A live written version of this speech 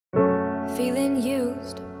feeling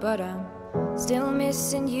used, but I'm still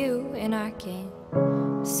missing you, and I can't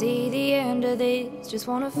see the end of this. Just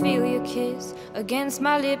wanna feel your kiss against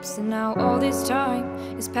my lips, and now all this time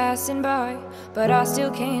is passing by, but I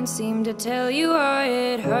still can't seem to tell you why.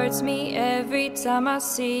 It hurts me every time I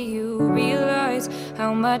see you, realize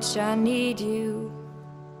how much I need you.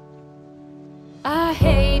 I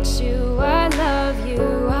hate you, I love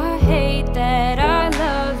you, I hate that I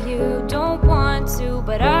love you. Don't want to,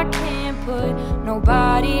 but I can't put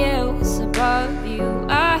nobody else above you.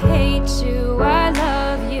 I hate you, I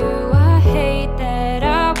love you, I hate that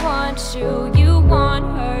I want you. You want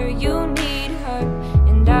her, you need her,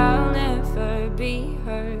 and I'll never be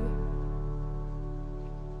her.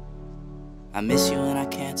 I miss you when I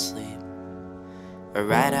can't sleep, or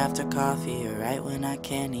right after coffee, or right when I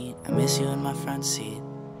can't eat. I miss you in my front seat.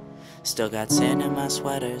 Still got sand in my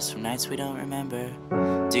sweaters from nights we don't remember.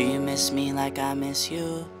 Do you miss me like I miss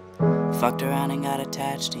you? Fucked around and got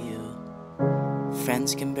attached to you.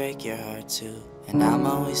 Friends can break your heart too, and I'm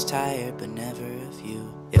always tired but never of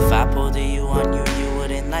you. If I pulled a you on you, you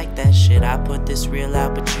wouldn't like that shit. I put this reel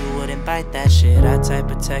out but you wouldn't bite that shit. I type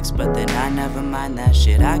a text but then I never mind that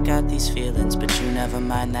shit. I got these feelings but you never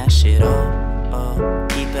mind that shit. Oh,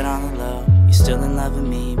 keep it on the low. You're still in love with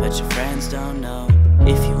me, but your friends don't know.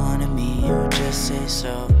 If you wanted me, you would just say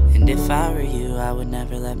so. And if I were you, I would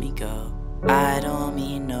never let me go. I don't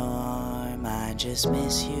mean no harm, I just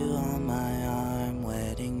miss you on my arm.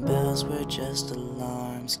 Wedding bells were just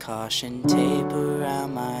alarms, caution tape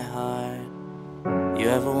around my heart. You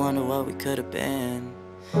ever wonder what we could have been?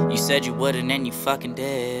 You said you wouldn't and you fucking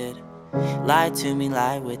did. Lie to me,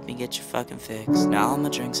 lie with me, get your fucking fix. Now all my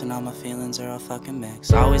drinks and all my feelings are all fucking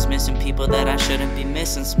mixed. Always missing people that I shouldn't be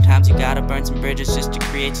missing. Sometimes you gotta burn some bridges just to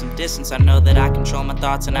create some distance. I know that I control my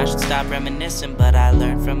thoughts and I should stop reminiscing, but I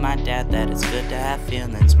learned from my dad that it's good to have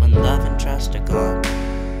feelings when love and trust are gone.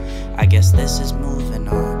 I guess this is moving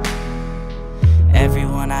on.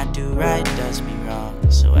 Everyone I do right does me wrong,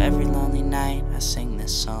 so every lonely night I sing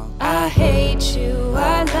this song. I hate you,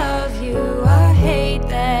 I love you, I hate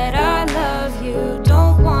that I love you.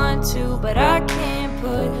 Don't want to, but I can't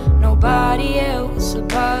put nobody else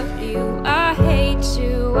above you. I hate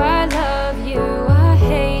you, I love you, I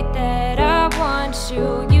hate that I want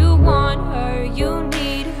you. You want her, you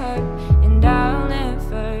need her, and I'll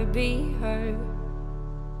never be her.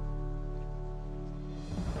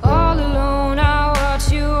 All alone I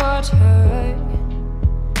watch you watch her,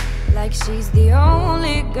 like she's the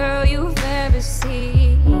only girl you've ever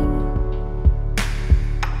seen.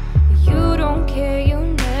 You don't care, you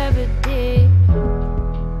never did.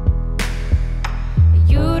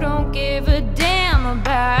 You don't give a damn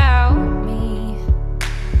about me.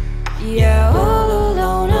 Yeah, all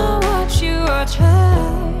alone I watch you watch her.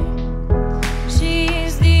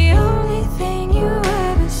 She's the only thing you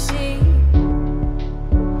ever see.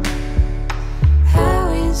 How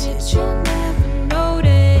is it you never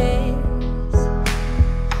notice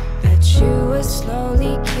that you were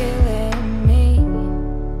slowly killing me?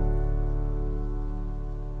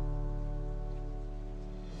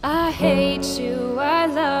 I hate you, I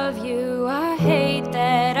love you, I hate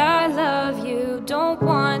that I love you. Don't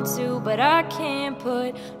want to, but I can't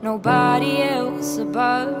put nobody else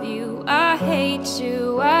above you. I hate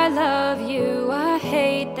you, I love you, I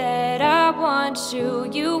hate that I want you.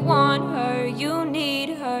 You want her, you need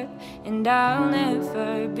her, and I'll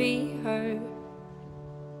never be her.